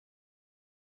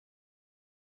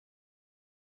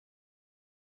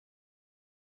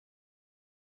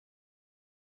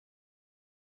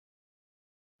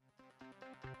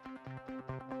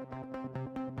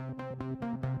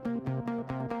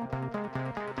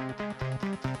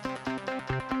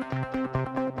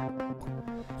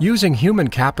Using human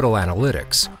capital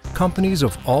analytics, companies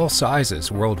of all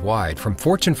sizes worldwide, from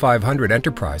Fortune 500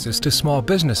 enterprises to small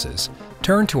businesses,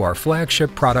 turn to our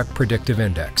flagship product Predictive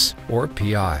Index, or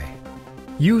PI.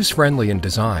 User-friendly in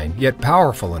design, yet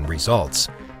powerful in results,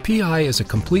 PI is a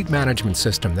complete management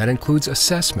system that includes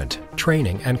assessment,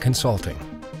 training, and consulting.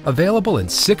 Available in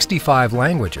 65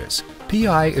 languages,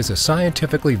 PI is a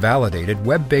scientifically validated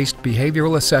web-based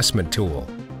behavioral assessment tool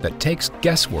that takes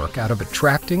guesswork out of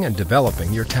attracting and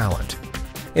developing your talent.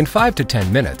 In 5 to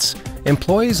 10 minutes,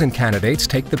 employees and candidates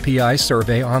take the PI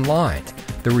survey online.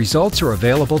 The results are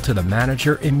available to the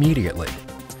manager immediately.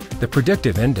 The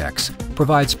Predictive Index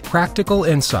provides practical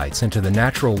insights into the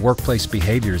natural workplace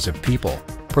behaviors of people,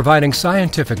 providing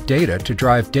scientific data to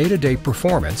drive day-to-day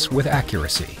performance with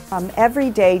accuracy. Every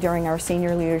day during our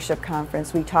Senior Leadership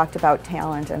Conference, we talked about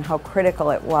talent and how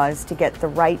critical it was to get the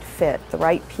right fit, the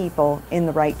right people in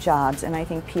the right jobs, and I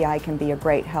think PI can be a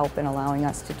great help in allowing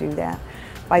us to do that.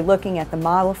 By looking at the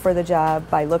model for the job,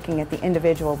 by looking at the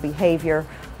individual behavior,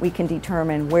 we can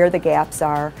determine where the gaps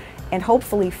are and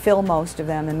hopefully fill most of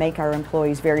them and make our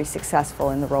employees very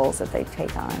successful in the roles that they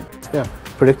take on. Yeah,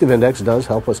 Predictive Index does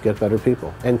help us get better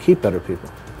people and keep better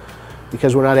people,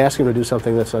 because we're not asking them to do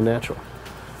something that's unnatural,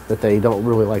 that they don't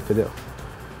really like to do.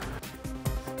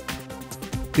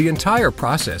 The entire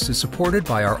process is supported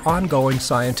by our ongoing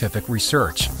scientific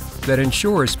research that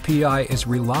ensures PI is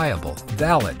reliable,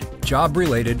 valid,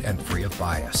 job-related, and free of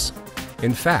bias.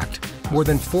 In fact, more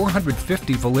than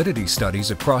 450 validity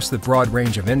studies across the broad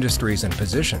range of industries and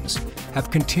positions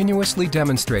have continuously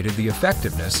demonstrated the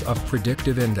effectiveness of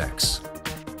Predictive Index.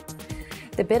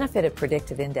 The benefit of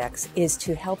Predictive Index is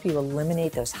to help you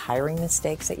eliminate those hiring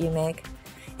mistakes that you make.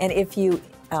 And if you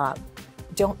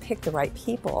don't pick the right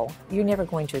people, you're never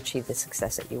going to achieve the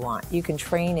success that you want. You can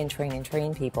train and train and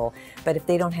train people, but if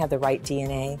they don't have the right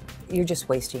DNA, you're just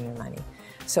wasting your money.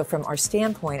 So from our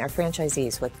standpoint, our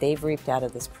franchisees, what they've reaped out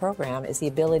of this program is the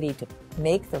ability to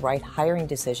make the right hiring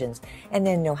decisions and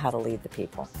then know how to lead the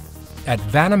people. At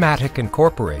Vanamatic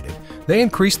Incorporated, they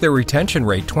increased their retention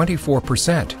rate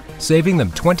 24%, saving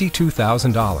them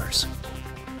 $22,000.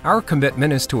 Our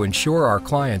commitment is to ensure our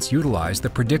clients utilize the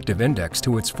Predictive Index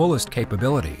to its fullest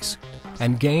capabilities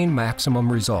and gain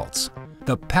maximum results.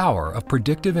 The power of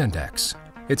Predictive Index.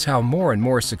 It's how more and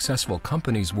more successful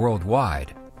companies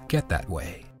worldwide get that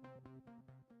way.